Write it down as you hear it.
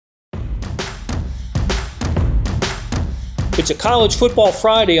It's a College Football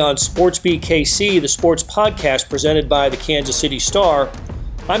Friday on SportsBeat KC, the sports podcast presented by the Kansas City Star.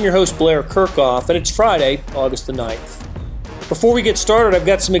 I'm your host, Blair Kirchhoff, and it's Friday, August the 9th. Before we get started, I've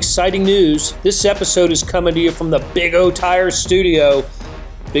got some exciting news. This episode is coming to you from the Big O Tire studio.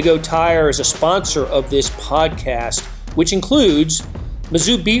 Big O Tire is a sponsor of this podcast, which includes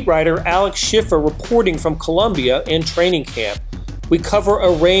Mizzou beat writer Alex Schiffer reporting from Columbia and training camp. We cover a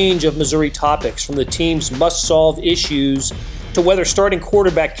range of Missouri topics, from the team's must-solve issues to whether starting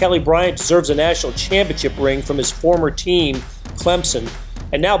quarterback Kelly Bryant deserves a national championship ring from his former team, Clemson,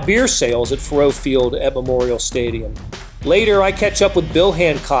 and now beer sales at Faurot Field at Memorial Stadium. Later, I catch up with Bill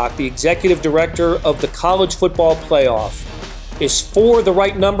Hancock, the executive director of the College Football Playoff. Is 4 the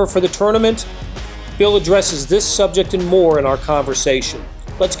right number for the tournament? Bill addresses this subject and more in our conversation.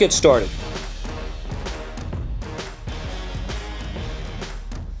 Let's get started.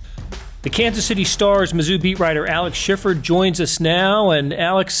 The Kansas City Star's Mizzou beat writer Alex Schiffer joins us now, and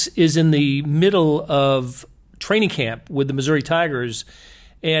Alex is in the middle of training camp with the Missouri Tigers.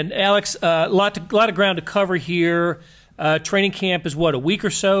 And Alex, a lot of ground to cover here. Training camp is a week or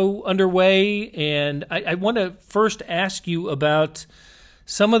so underway, and I want to first ask you about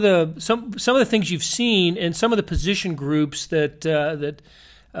some of the things you've seen and some of the position groups that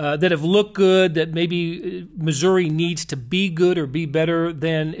have looked good, that maybe Missouri needs to be good or be better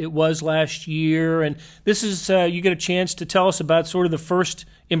than it was last year. And this is you get a chance to tell us about sort of the first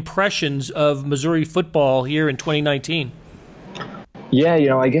impressions of Missouri football here in 2019.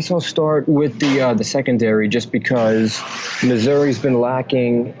 Yeah, I guess I'll start with the secondary, just because Missouri's been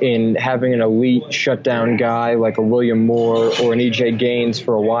lacking in having an elite shutdown guy like a William Moore or an E.J. Gaines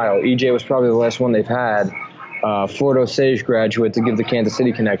for a while. E.J. was probably the last one they've had. Fort Osage graduate to give the Kansas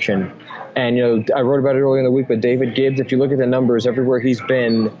City connection. And, I wrote about it earlier in the week, but David Gibbs, if you look at the numbers, everywhere he's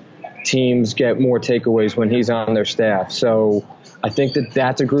been, teams get more takeaways when he's on their staff. So I think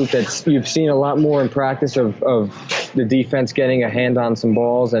that's a group that you've seen a lot more in practice of the defense getting a hand on some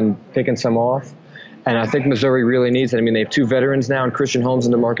balls and picking some off. And I think Missouri really needs it. I mean, they have 2 veterans now, in Christian Holmes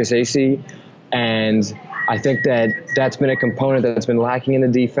and DeMarcus Acey. And I think that's been a component that's been lacking in the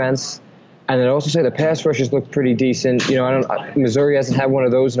defense. And I'd also say the pass rush has looked pretty decent. Missouri hasn't had one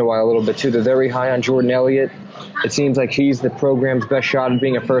of those in a while, a little bit too. They're very high on Jordan Elliott. It seems like he's the program's best shot at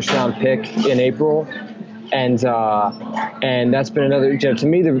being a first-round pick in April. And that's been another, to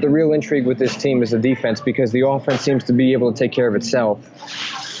me, the real intrigue with this team is the defense, because the offense seems to be able to take care of itself.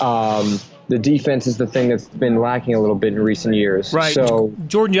 The defense is the thing that's been lacking a little bit in recent years. Right. So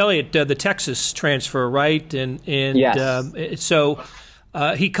Jordan Elliott, the Texas transfer, right? And yes. So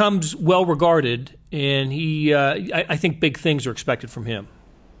he comes well regarded, and I think big things are expected from him.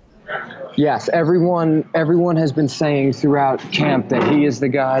 Yes, everyone has been saying throughout camp that he is the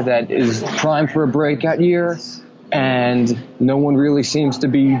guy that is primed for a breakout year, and no one really seems to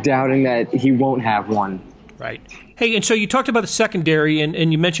be doubting that he won't have one. Right. Hey, and so you talked about the secondary,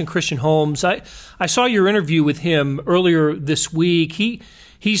 and you mentioned Christian Holmes. I saw your interview with him earlier this week.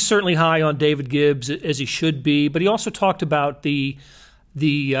 He's certainly high on David Gibbs, as he should be, but he also talked about the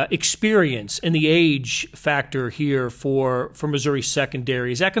experience and the age factor here for Missouri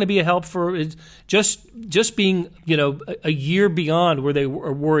secondary. Is that going to be a help for just being a year beyond where they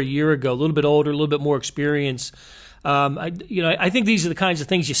were a year ago, a little bit older, a little bit more experience? I think these are the kinds of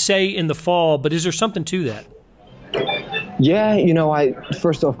things you say in the fall, but is there something to that? Yeah,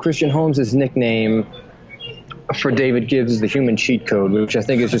 first off, Christian Holmes' nickname for David Gibbs is the human cheat code, which I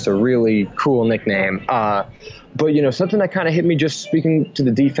think is just a really cool nickname. But, something that kind of hit me just speaking to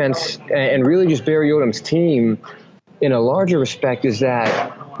the defense and really just Barry Odom's team in a larger respect is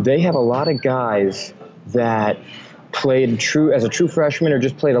that they have a lot of guys that played as a true freshman or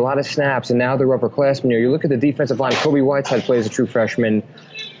just played a lot of snaps, and now they're upperclassmen. You look at the defensive line, Kobe Whiteside plays a true freshman,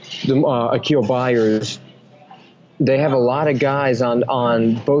 Akil Byers. They have a lot of guys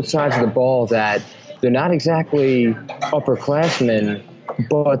on both sides of the ball that they're not exactly upperclassmen,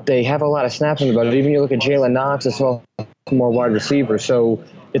 but they have a lot of snaps on the ball. Even you look at Jalen Knox, as well, more wide receivers. So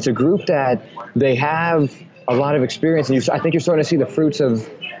it's a group that they have a lot of experience. And I think you're starting to see the fruits of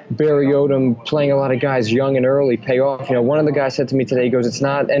Barry Odom playing a lot of guys young and early pay off. One of the guys said to me today, he goes, it's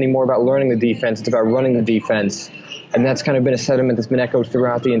not anymore about learning the defense, it's about running the defense. And that's kind of been a sentiment that's been echoed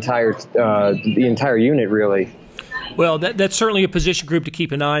throughout the entire unit, really. Well, that's certainly a position group to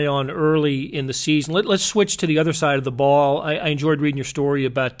keep an eye on early in the season. Let's switch to the other side of the ball. I enjoyed reading your story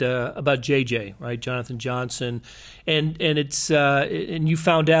about JJ, right, Jonathan Johnson, and you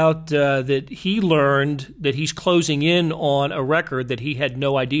found out that he learned that he's closing in on a record that he had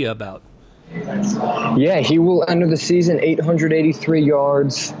no idea about. Yeah, he will enter the season 883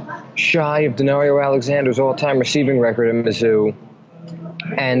 yards shy of Denario Alexander's all-time receiving record at Mizzou.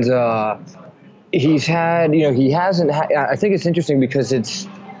 And he's had, he hasn't had, I think it's interesting because it's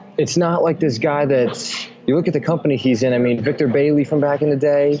not like this guy that's, you look at the company he's in. I mean, Victor Bailey from back in the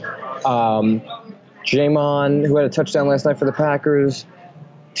day, Jamon, who had a touchdown last night for the Packers,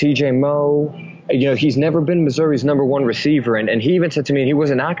 TJ Moe. He's never been Missouri's number one receiver. And he even said to me, and he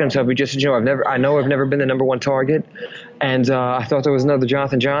wasn't knocking himself, he just said, I've never been the number one target. And I thought there was another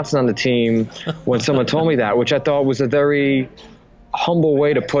Jonathan Johnson on the team when someone told me that, which I thought was a very humble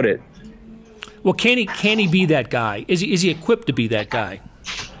way to put it. Well, can he be that guy? Is he equipped to be that guy?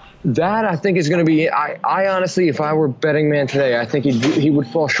 That I think is going to be. I honestly, if I were betting man today, I think he would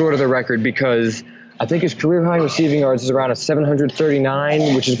fall short of the record because I think his career high receiving yards is around a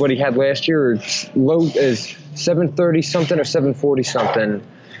 739, which is what he had last year. Or low is 730 something or 740 something,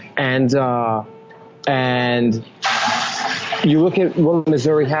 and you look at what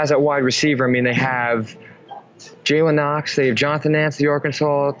Missouri has at wide receiver. I mean, they have Jalen Knox, they have Jonathan Nance, the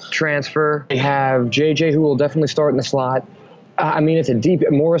Arkansas transfer. They have JJ, who will definitely start in the slot. I mean, it's a deep.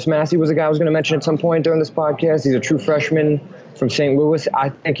 Morris Massey was a guy I was going to mention at some point during this podcast. He's a true freshman from St. Louis. I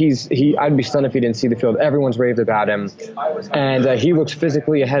think I'd be stunned if he didn't see the field. Everyone's raved about him. And he looks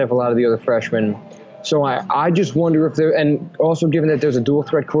physically ahead of a lot of the other freshmen. So I just wonder if there, and also given that there's a dual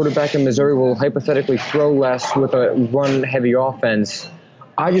threat quarterback in Missouri will hypothetically throw less with a run heavy offense.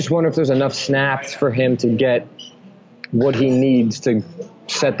 I just wonder if there's enough snaps for him to get what he needs to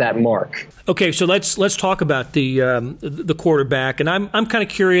set that mark. Okay, so let's talk about the quarterback, and I'm kind of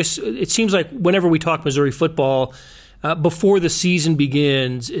curious. It seems like whenever we talk Missouri football, before the season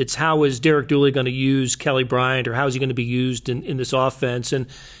begins, it's how is Derek Dooley going to use Kelly Bryant, or how is he going to be used in this offense? And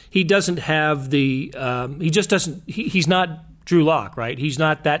he doesn't have the he just doesn't. He's not Drew Lock, right? He's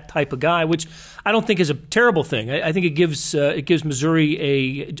not that type of guy, which I don't think is a terrible thing. I think it gives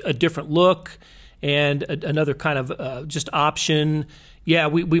Missouri a different look and another kind of just option. Yeah,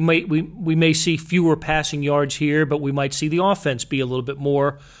 we may see fewer passing yards here, but we might see the offense be a little bit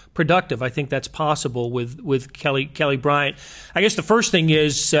more productive. I think that's possible with Kelly Bryant. I guess the first thing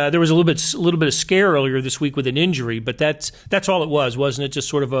is there was a little bit of scare earlier this week with an injury, but that's all it was, wasn't it? Just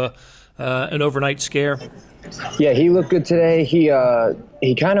sort of an overnight scare. Yeah, he looked good today. He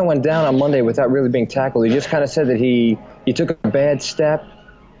kind of went down on Monday without really being tackled. He just kind of said that he took a bad step.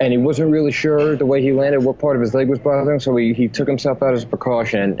 And he wasn't really sure the way he landed, what part of his leg was bothering, so he took himself out as a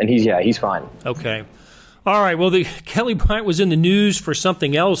precaution, and he's fine. Okay. All right, well, Kelly Bryant was in the news for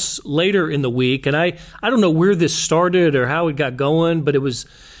something else later in the week, and I don't know where this started or how it got going, but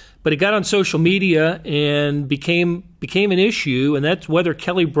it got on social media and became an issue, and that's whether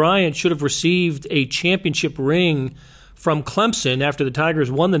Kelly Bryant should have received a championship ring from Clemson after the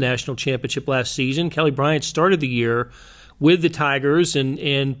Tigers won the national championship last season. Kelly Bryant started the year with the Tigers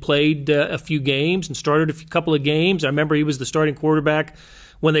and played a few games and started a couple of games. I remember he was the starting quarterback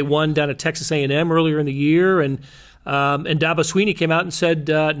when they won down at Texas A&M earlier in the year. And Dabo Swinney came out and said,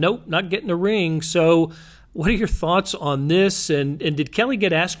 nope, not getting a ring. So what are your thoughts on this? And did Kelly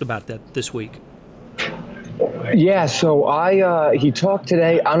get asked about that this week? Yeah, so he talked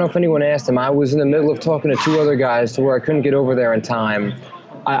today. I don't know if anyone asked him. I was in the middle of talking to two other guys to where I couldn't get over there in time.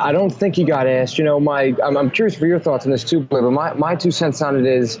 I don't think he got asked. I'm curious for your thoughts on this too, Blair, but my 2 cents on it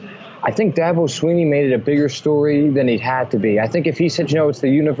is I think Dabo Swinney made it a bigger story than it had to be. I think if he said, it's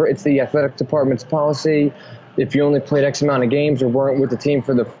the athletic department's policy, if you only played X amount of games or weren't with the team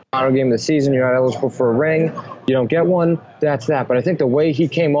for the final game of the season, you're not eligible for a ring, you don't get one, that's that. But I think the way he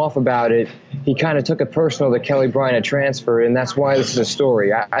came off about it, he kind of took it personal that Kelly Bryant had transferred, and that's why this is a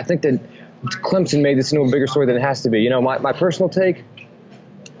story. I think that Clemson made this into a bigger story than it has to be. My personal take,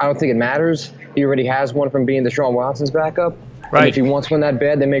 I don't think it matters. He already has one from being Deshaun Watson's backup. Right. And if he wants one that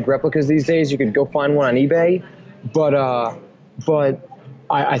bad, they make replicas these days. You could go find one on eBay. But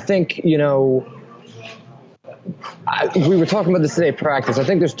I think, we were talking about this today at practice. I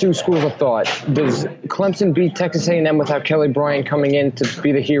think there's two schools of thought. Does Clemson beat Texas A&M without Kelly Bryant coming in to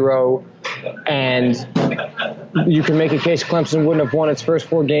be the hero? And you can make a case Clemson wouldn't have won its first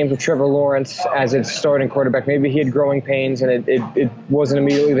 4 games with Trevor Lawrence as its starting quarterback. Maybe he had growing pains and it wasn't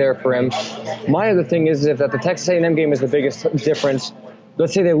immediately there for him. My other thing is if that the Texas A&M game is the biggest difference,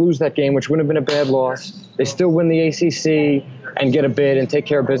 let's say they lose that game, which wouldn't have been a bad loss. They still win the ACC and get a bid and take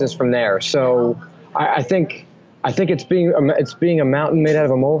care of business from there. So I think it's being a mountain made out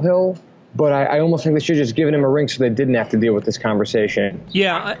of a molehill. But I almost think they should have just given him a ring so they didn't have to deal with this conversation.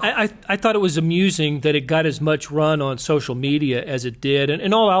 Yeah, I thought it was amusing that it got as much run on social media as it did.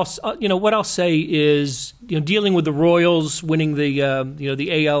 And all else, what I'll say is, dealing with the Royals winning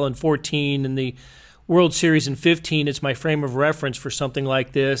the AL in 14 and the World Series in 15 as my frame of reference for something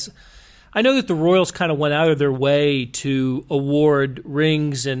like this. I know that the Royals kind of went out of their way to award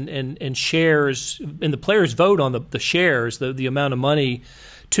rings and shares, and the players vote on the shares, the amount of money,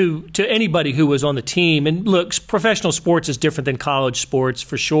 to anybody who was on the team. And look, professional sports is different than college sports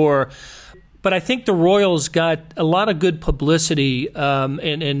for sure. But I think the Royals got a lot of good publicity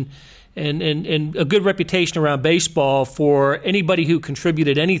and a good reputation around baseball for anybody who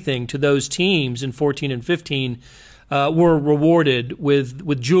contributed anything to those teams in 14 and 15 were rewarded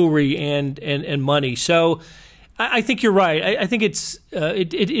with jewelry and money. So I think you're right. I think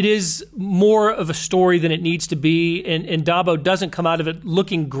it is more of a story than it needs to be, and Dabo doesn't come out of it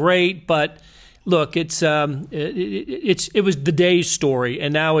looking great, but look, it was the day's story,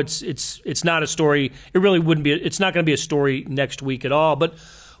 and now it's not a story. It really wouldn't be. It's not going to be a story next week at all. But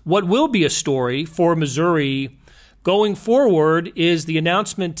what will be a story for Missouri going forward is the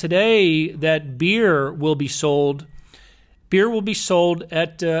announcement today that beer will be sold. Beer will be sold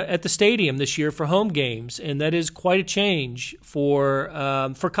at the stadium this year for home games, and that is quite a change for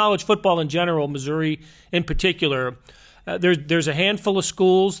college football in general, Missouri in particular. There's a handful of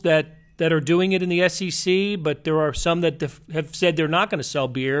schools that are doing it in the SEC, but there are some that have said they're not going to sell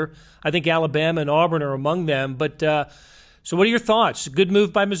beer. I think Alabama and Auburn are among them. But so what are your thoughts? Good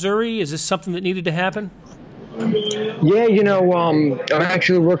move by Missouri? Is this something that needed to happen? Yeah, I'm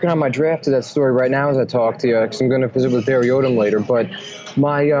actually working on my draft of that story right now as I talk to you, because I'm going to visit with Barry Odom later. But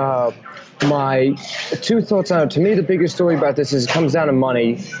my two thoughts on it. To me, the biggest story about this is it comes down to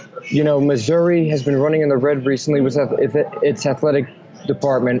money. Missouri has been running in the red recently with its athletic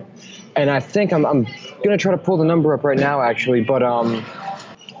department. And I think I'm going to try to pull the number up right now, actually. But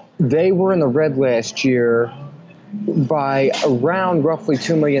they were in the red last year by around roughly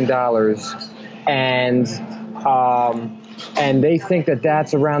 $2 million. And they think that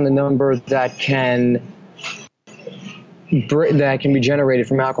that's around the number that can be generated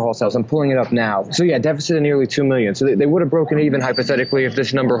from alcohol sales. I'm pulling it up now. So yeah, deficit of nearly $2 million. So they would have broken even hypothetically if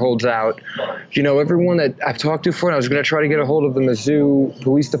this number holds out. Everyone that I've talked to I was going to try to get a hold of the Mizzou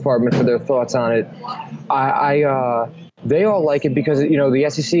Police Department for their thoughts on it. They all like it because the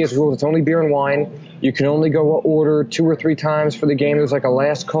SEC has ruled it's only beer and wine. You can only go order 2 or 3 times for the game. There's like a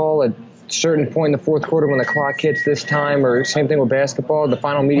last call at a certain point in the fourth quarter when the clock hits this time, or same thing with basketball, the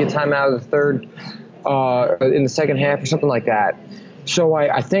final media timeout of the third. In the second half or something like that. So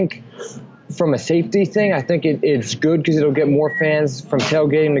I think from a safety thing, I think it's good because it'll get more fans from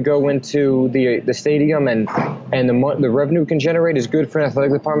tailgating to go into the stadium, and the revenue it can generate is good for an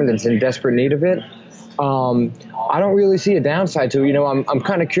athletic department that's in desperate need of it. I don't really see a downside to it. I'm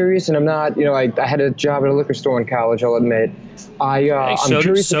kind of curious, and I'm not. I had a job at a liquor store in college, I'll admit. I'm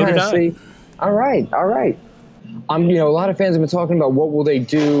curious to kind of see. All right. A lot of fans have been talking about what will they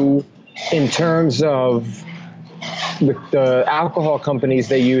do in terms of the alcohol companies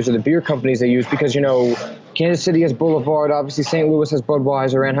they use or the beer companies they use, because, Kansas City has Boulevard, obviously St. Louis has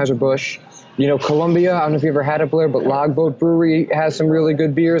Budweiser, Anheuser-Busch. Columbia, I don't know if you ever had it, Blair, but Logboat Brewery has some really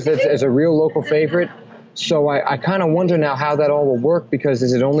good beers as a real local favorite. So I kind of wonder now how that all will work, because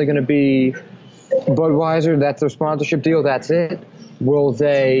is it only going to be Budweiser, that's their sponsorship deal, that's it? Will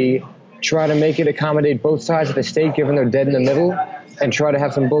they try to make it accommodate both sides of the state, given they're dead in the middle, and try to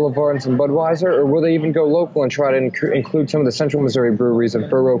have some Boulevard and some Budweiser? Or will they even go local and try to include some of the Central Missouri breweries of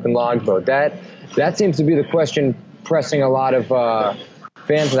Burr Oak and Logboat? That seems to be the question pressing a lot of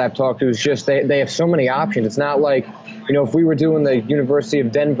fans that I've talked to, is just they have so many options. It's not like, if we were doing the University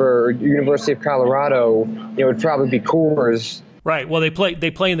of Denver or University of Colorado, it would probably be Coors. Right. Well, they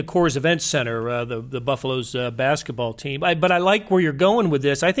play in the Coors Events Center, the Buffalo's basketball team. But I like where you're going with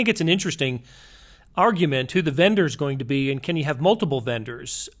this. I think it's an interesting argument who the vendor is going to be, and can you have multiple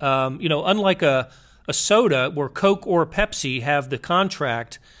vendors? Unlike a soda where Coke or Pepsi have the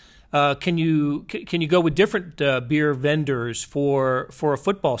contract, can you go with different beer vendors for a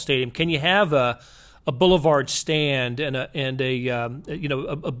football stadium? Can you have a Boulevard stand and a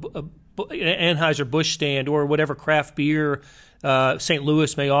Anheuser-Busch stand, or whatever craft beer St.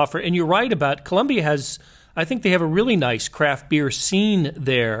 Louis may offer? And you're right about Columbia has. I think they have a really nice craft beer scene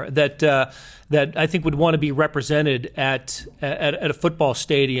there that I think would want to be represented at a football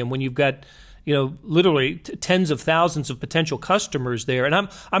stadium when you've got literally tens of thousands of potential customers there. And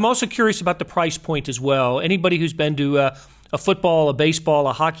I'm also curious about the price point as well. Anybody who's been to a football, a baseball,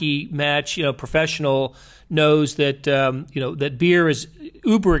 a hockey match, professional, knows that that beer is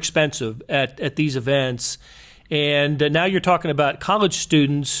uber expensive at these events. And now you're talking about college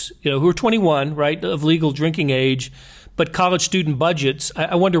students, who are 21, right, of legal drinking age, but college student budgets,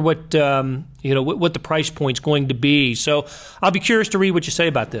 I wonder what what the price point's going to be. So I'll be curious to read what you say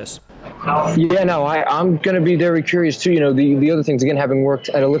about this. Yeah, no, I'm going to be very curious too. The other things, again, having worked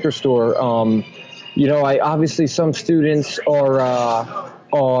at a liquor store, I obviously some students are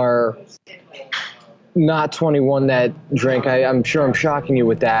not 21 that drink. I'm sure I'm shocking you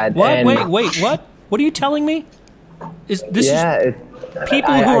with that. What? And Wait, what? What are you telling me?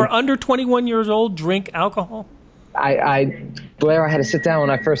 People who are under 21 years old drink alcohol? Blair, I had to sit down when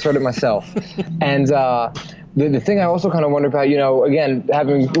I first heard it myself. And the thing I also kind of wonder about, again,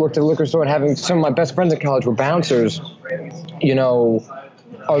 having worked at a liquor store and having some of my best friends at college were bouncers, are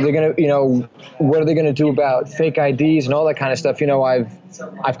they going to, what are they going to do about fake IDs and all that kind of stuff?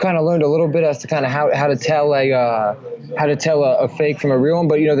 I've kind of learned a little bit as to kind of how to tell a fake from a real one.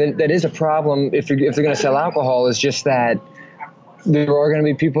 But, that is a problem if they're going to sell alcohol, is just that there are going to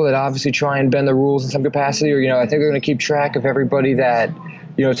be people that obviously try and bend the rules in some capacity, or, I think they're going to keep track of everybody that,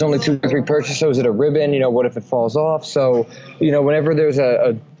 it's only 2 or 3 purchases. So is it a ribbon? What if it falls off? So, whenever there's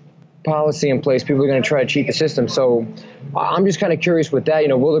a policy in place, people are going to try to cheat the system. So I'm just kind of curious with that.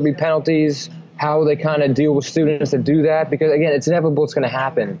 Will there be penalties? How will they kind of deal with students that do that? Because, again, it's inevitable it's going to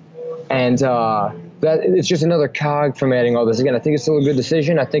happen. And that it's just another cog from adding all this. Again, I think it's still a good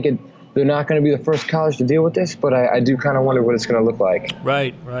decision. I think they're not going to be the first college to deal with this, but I do kind of wonder what it's going to look like.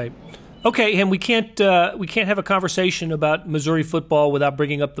 Right. Okay, and we can't have a conversation about Missouri football without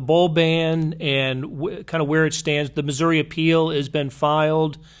bringing up the bowl ban and kind of where it stands. The Missouri appeal has been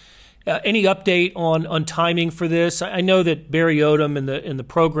filed. Any update on timing for this? I know that Barry Odom and the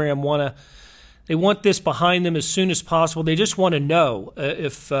program want this behind them as soon as possible. They just want to know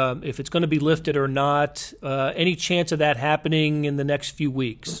if it's going to be lifted or not. Any chance of that happening in the next few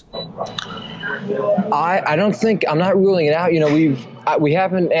weeks? I don't think, I'm not ruling it out. We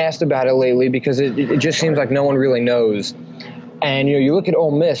haven't asked about it lately because it just seems like no one really knows. And, you look at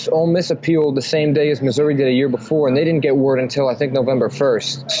Ole Miss. Ole Miss appealed the same day as Missouri did a year before, and they didn't get word until, I think, November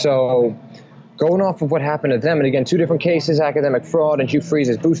 1st. So going off of what happened to them, and again, 2 different cases, academic fraud and Hugh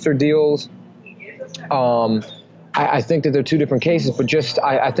Freeze's booster deals, I think that they're 2 different cases, but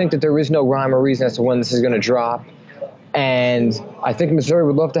I think that there is no rhyme or reason as to when this is going to drop. And I think Missouri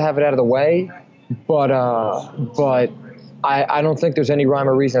would love to have it out of the way, but I don't think there's any rhyme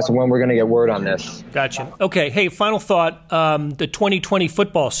or reason as to when we're going to get word on this. Gotcha. Okay. Hey, final thought. The 2020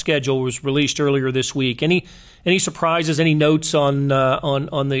 football schedule was released earlier this week. Any surprises? Any notes on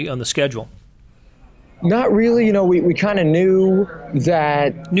the schedule? Not really. We kind of knew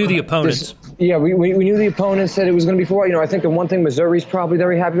that. Knew the opponents. We knew the opponents, that it was going to be for. I think the one thing Missouri's probably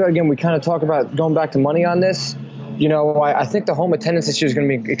very happy about. Again, we kind of talk about going back to money on this. I think the home attendance this year is going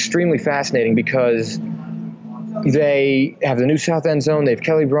to be extremely fascinating because they have the new South End Zone. They have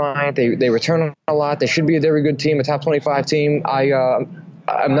Kelly Bryant. They return a lot. They should be a very good team, a top 25 team.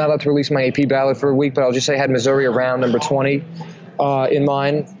 I'm not allowed to release my AP ballot for a week, but I'll just say I had Missouri around number 20 in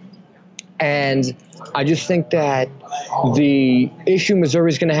mine. And I just think that the issue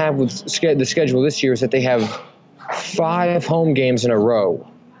Missouri's going to have with the schedule this year is that they have 5 home games in a row.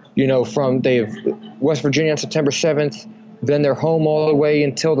 They have West Virginia on September 7th, then they're home all the way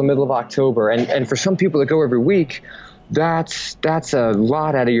until the middle of October. And for some people that go every week, that's a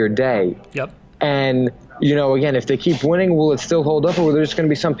lot out of your day. Yep. And, again, if they keep winning, will it still hold up, or will there just going to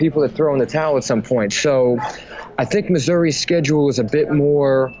be some people that throw in the towel at some point? So I think Missouri's schedule is a bit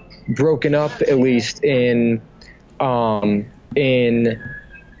more broken up, at least in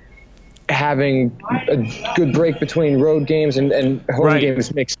having a good break between road games and home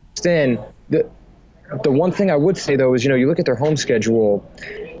games mixed in. The one thing I would say, though, is, you look at their home schedule,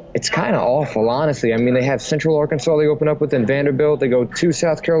 it's kind of awful, honestly. I mean, they have Central Arkansas they open up with, and Vanderbilt. They go to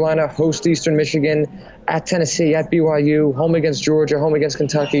South Carolina, host Eastern Michigan, at Tennessee, at BYU, home against Georgia, home against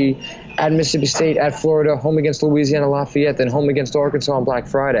Kentucky, at Mississippi State, at Florida, home against Louisiana Lafayette, then home against Arkansas on Black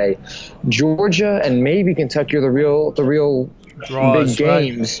Friday. Georgia and maybe Kentucky are the real draws, big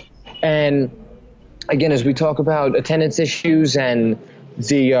games. Right. And again, as we talk about attendance issues and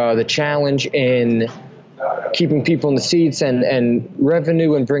the challenge in keeping people in the seats and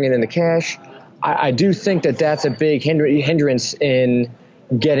revenue and bringing in the cash, I do think that that's a big hindrance in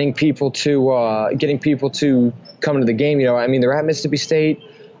getting people to come to the game. They're at Mississippi State.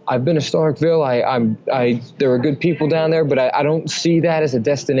 I've been to Starkville. There are good people down there, but I don't see that as a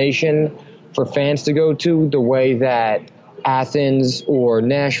destination for fans to go to the way that Athens or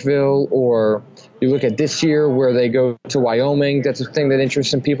Nashville, or you look at this year where they go to Wyoming. That's a thing that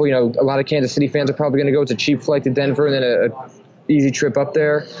interests some people. A lot of Kansas City fans are probably going to go. It's a cheap flight to Denver and then easy trip up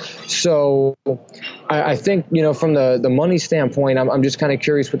there. So I think, from the money standpoint, I'm just kind of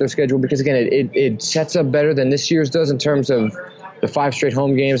curious with their schedule because, again, it sets up better than this year's does in terms of the 5 straight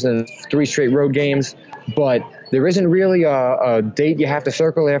home games and 3 straight road games. But there isn't really a date you have to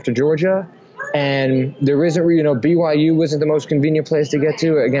circle after Georgia. And there isn't, BYU isn't the most convenient place to get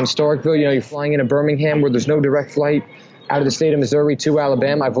to. Again, Starkville, you're flying into Birmingham where there's no direct flight out of the state of Missouri to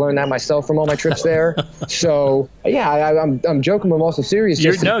Alabama. I've learned that myself from all my trips there. So, yeah, I'm joking, but I'm also serious.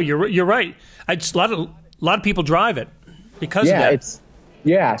 You're right. A lot of people drive it because of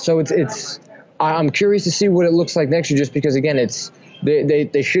that. So it's. I'm curious to see what it looks like next year, just because, again,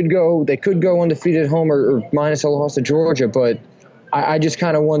 they could go undefeated at home or minus a loss to Georgia, but I just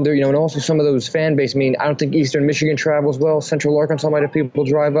kind of wonder, and also some of those fan base. I mean, I don't think Eastern Michigan travels well. Central Arkansas might have people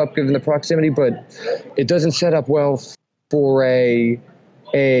drive up given the proximity, but it doesn't set up well for a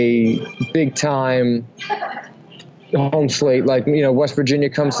big time home slate. Like, West Virginia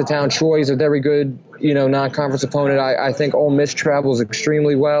comes to town. Troy is a very good, non-conference opponent. I think Ole Miss travels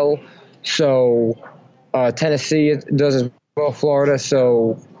extremely well. So Tennessee does as well, Florida.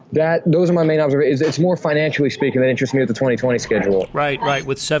 So those are my main observations. It's more financially speaking that interests me with the 2020 schedule. Right.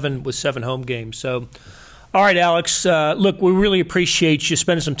 With seven home games. So, all right, Alex. Look, we really appreciate you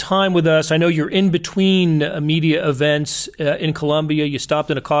spending some time with us. I know you're in between media events in Columbia. You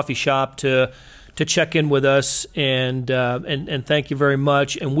stopped in a coffee shop to check in with us, and thank you very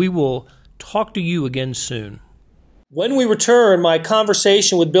much. And we will talk to you again soon. When we return, my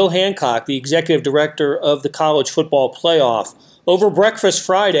conversation with Bill Hancock, the executive director of the College Football Playoff. Over breakfast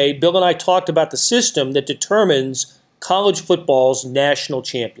Friday, Bill and I talked about the system that determines college football's national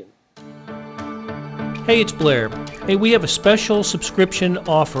champion. Hey, it's Blair. Hey, we have a special subscription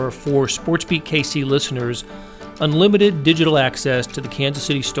offer for SportsBeat KC listeners, unlimited digital access to the Kansas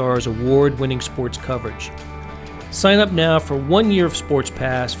City Star's award-winning sports coverage. Sign up now for 1 year of Sports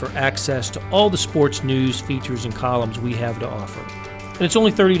Pass for access to all the sports news, features, and columns we have to offer. And it's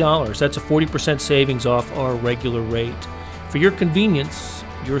only $30. That's a 40% savings off our regular rate. For your convenience,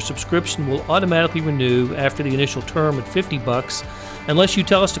 your subscription will automatically renew after the initial term at $50 unless you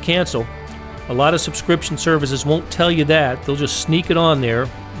tell us to cancel. A lot of subscription services won't tell you that. They'll just sneak it on there.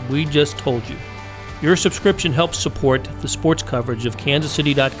 We just told you. Your subscription helps support the sports coverage of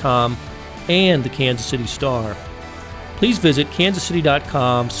kansascity.com and the Kansas City Star. Please visit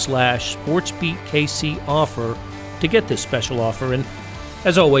kansascity.com/SportsBeatKC offer to get this special offer. And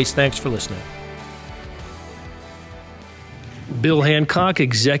as always, thanks for listening. Bill Hancock,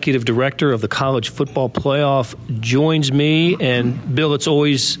 Executive Director of the College Football Playoff, joins me. And, Bill, it's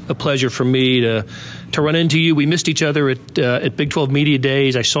always a pleasure for me to run into you. We missed each other at Big 12 Media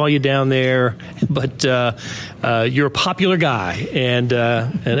Days. I saw you down there. But you're a popular guy. And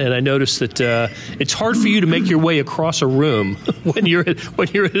I noticed that it's hard for you to make your way across a room when you're at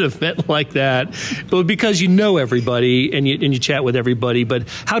an event like that. But because you know everybody and you chat with everybody. But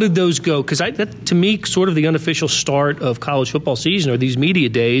how did those go? Because that, to me, sort of the unofficial start of college football season are these media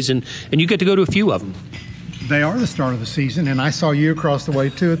days, and you get to go to a few of them. They are the start of the season, and I saw you across the way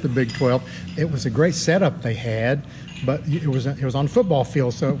too at the Big 12. It was a great setup they had, but it was on a football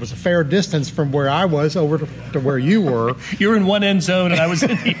field, so it was a fair distance from where I was over to where you were. You were in one end zone, and I was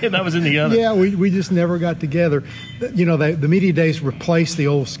in the other. Yeah, we just never got together. The media days replaced the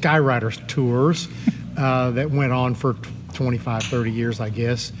old Skywriters tours that went on for 25, 30 years, I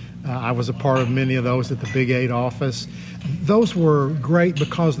guess. I was a part of many of those at the Big 8 office. Those were great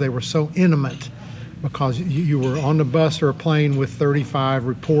because they were so intimate, because you were on the bus or a plane with 35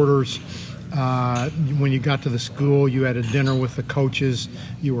 reporters. When you got to the school, you had a dinner with the coaches.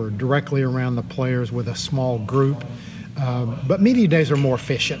 You were directly around the players with a small group. But media days are more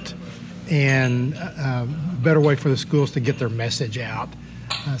efficient and a better way for the schools to get their message out.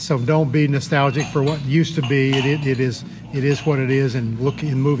 So don't be nostalgic for what used to be. It is what it is, and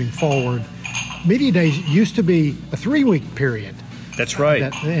moving forward. Media days used to be a 3-week period. That's right.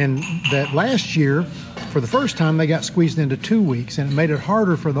 That last year, for the first time, they got squeezed into 2 weeks, and it made it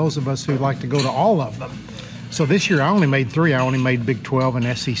harder for those of us who like to go to all of them. So this year, I only made 3. I only made Big 12 and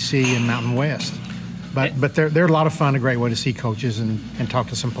SEC and Mountain West. But they're a lot of fun, a great way to see coaches and talk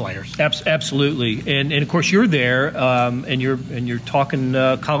to some players. Absolutely, and of course you're there, and you're talking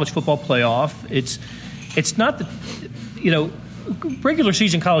college football playoff. It's not that, regular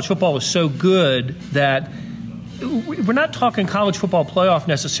season college football is so good that we're not talking college football playoff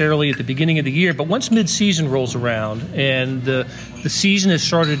necessarily at the beginning of the year, but once midseason rolls around and the season has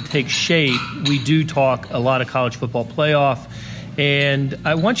started to take shape, we do talk a lot of college football playoff. And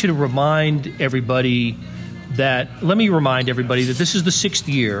I want you to remind everybody that this is the 6th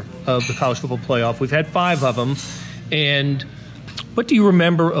year of the college football playoff. We've had 5 of them, and What do you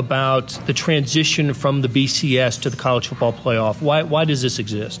remember about the transition from the BCS to the college football playoff? Why does this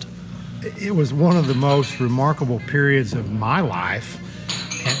exist? It was one of the most remarkable periods of my life,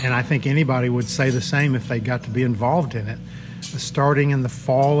 and I think anybody would say the same if they got to be involved in it. Starting in the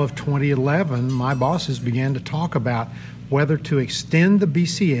fall of 2011, my bosses began to talk about whether to extend the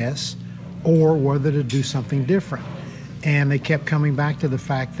BCS or whether to do something different. And they kept coming back to the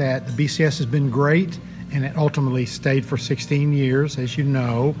fact that the BCS has been great, and it ultimately stayed for 16 years, as you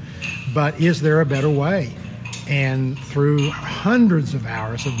know, but is there a better way? And through hundreds of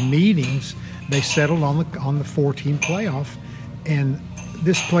hours of meetings, they settled on the 4-team playoff, and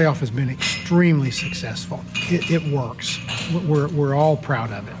this playoff has been extremely successful. It works. We're all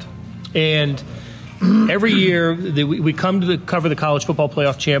proud of it. And every year we come to cover the college football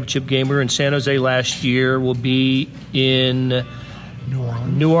playoff championship game. We were in San Jose last year. We'll be in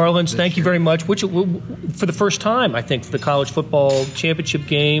New Orleans. Thank you very much. Which, for the first time, I think, for the college football championship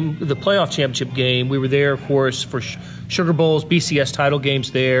game, the playoff championship game, we were there, of course, for Sugar Bowls, BCS title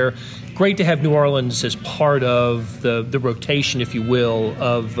games there. Great to have New Orleans as part of the rotation, if you will,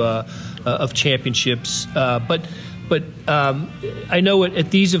 of championships. But I know at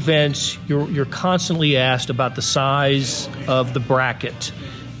these events you're constantly asked about the size of the bracket.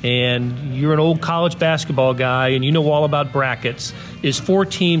 And you're an old college basketball guy, and you know all about brackets. Is 4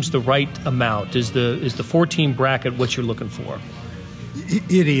 teams the right amount? Is the 4-team bracket what you're looking for?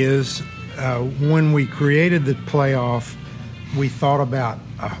 It is. When we created the playoff, we thought about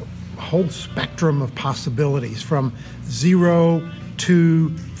a whole spectrum of possibilities, from 0 to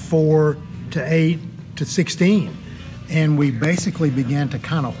 4 to 8 to 16. And we basically began to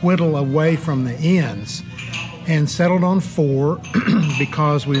kind of whittle away from the ends and settled on 4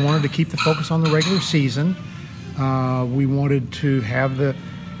 because we wanted to keep the focus on the regular season. We wanted to have the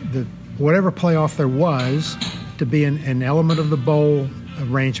whatever playoff there was to be an element of the bowl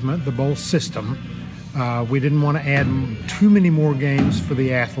arrangement, the bowl system. We didn't want to add too many more games for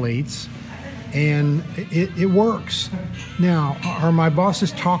the athletes, and it works. Now, are my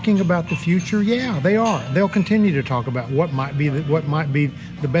bosses talking about the future? Yeah, they are. They'll continue to talk about what might be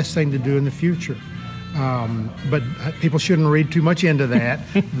the best thing to do in the future. But people shouldn't read too much into that.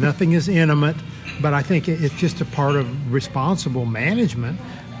 Nothing is intimate, but I think it's just a part of responsible management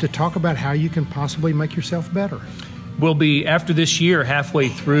to talk about how you can possibly make yourself better. We'll be, after this year, halfway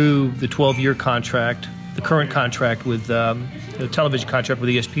through the 12-year contract, the current contract with the television contract with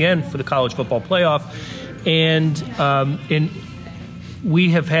ESPN for the college football playoff, and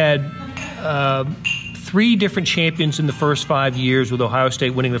we have had 3 different champions in the first 5 years, with Ohio State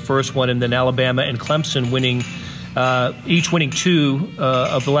winning the first one, and then Alabama and Clemson winning, each winning 2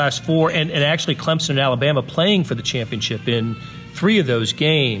 of the last 4, and actually Clemson and Alabama playing for the championship in 3 of those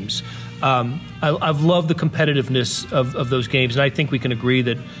games. I've loved the competitiveness of those games, and I think we can agree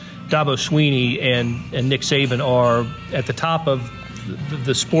that Dabo Swinney and Nick Saban are at the top of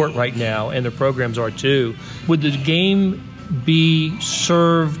the sport right now, and their programs are too. Would the game be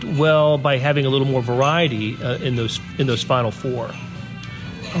served well by having a little more variety in those Final 4?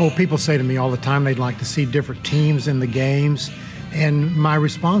 Oh, people say to me all the time they'd like to see different teams in the games, and my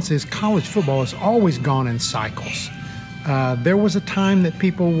response is college football has always gone in cycles. There was a time that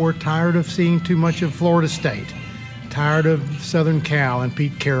people were tired of seeing too much of Florida State, tired of Southern Cal and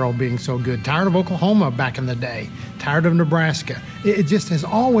Pete Carroll being so good, tired of Oklahoma back in the day, tired of Nebraska. It just has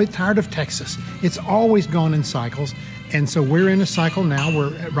always, tired of Texas. It's always gone in cycles. And so we're in a cycle now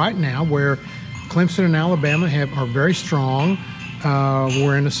where Clemson and Alabama are very strong.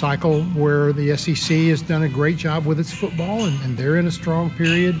 We're in a cycle where the SEC has done a great job with its football, and they're in a strong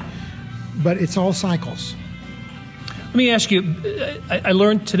period. But it's all cycles. Let me ask you, I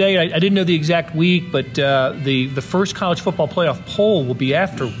learned today, I didn't know the exact week, but the first college football playoff poll will be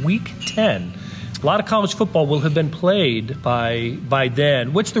after week 10. A lot of college football will have been played by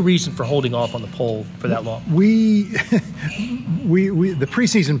then. What's the reason for holding off on the poll for that long? We the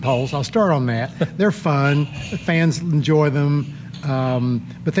preseason polls, I'll start on that. They're fun. Fans enjoy them,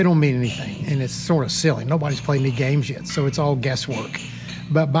 but they don't mean anything, and it's sort of silly. Nobody's played any games yet, so it's all guesswork.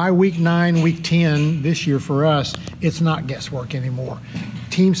 But by week 9, week 10 this year for us, it's not guesswork anymore.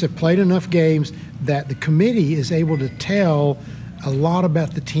 Teams have played enough games that the committee is able to tell a lot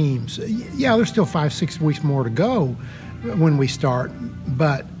about the teams. Yeah, there's still 5-6 weeks more to go when we start,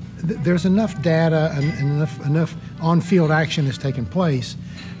 but there's enough data and enough on-field action that's taken place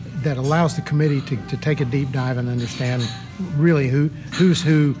that allows the committee to take a deep dive and understand really who's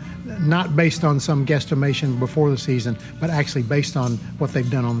who, not based on some guesstimation before the season, but actually based on what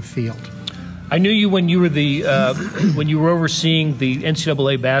they've done on the field. I knew you when you were when you were overseeing the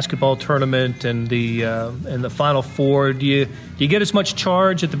NCAA basketball tournament and the Final Four. Do you get as much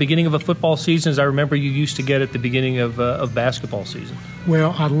charge at the beginning of a football season as I remember you used to get at the beginning of basketball season?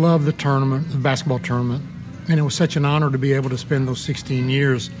 Well, I love the tournament, the basketball tournament, and it was such an honor to be able to spend those 16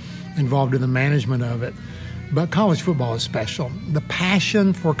 years involved in the management of it. But college football is special. The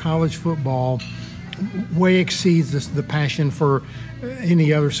passion for college football way exceeds the passion for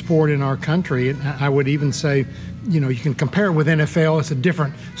any other sport in our country. And I would even say, you can compare it with NFL. It's a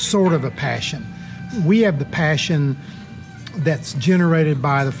different sort of a passion. We have the passion that's generated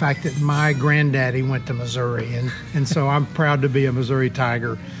by the fact that my granddaddy went to Missouri, and so I'm proud to be a Missouri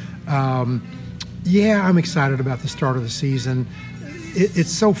Tiger. I'm excited about the start of the season.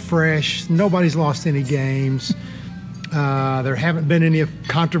 It's so fresh. Nobody's lost any games. There haven't been any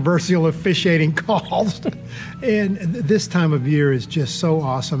controversial officiating calls. And this time of year is just so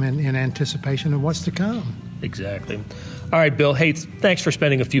awesome in anticipation of what's to come. Exactly. All right, Bill. Hey, thanks for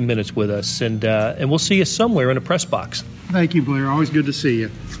spending a few minutes with us, and we'll see you somewhere in a press box. Thank you, Blair. Always good to see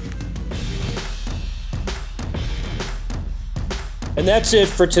you. And that's it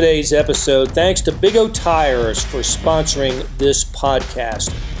for today's episode. Thanks to Big O Tires for sponsoring this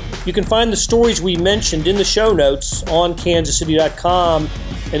podcast. You can find the stories we mentioned in the show notes on kansascity.com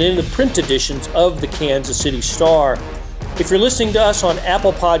and in the print editions of the Kansas City Star. If you're listening to us on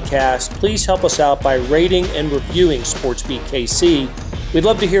Apple Podcasts, please help us out by rating and reviewing SportsBeat KC. We'd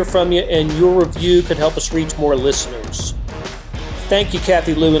love to hear from you, and your review could help us reach more listeners. Thank you,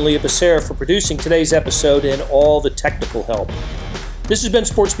 Kathy Liu and Leah Becerra, for producing today's episode and all the technical help. This has been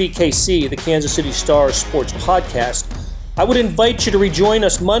SportsBeat KC, the Kansas City Star sports podcast. I would invite you to rejoin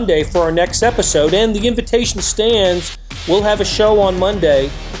us Monday for our next episode, and the invitation stands. We'll have a show on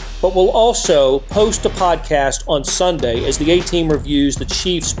Monday, but we'll also post a podcast on Sunday as the A-Team reviews the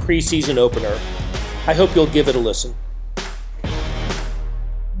Chiefs preseason opener. I hope you'll give it a listen.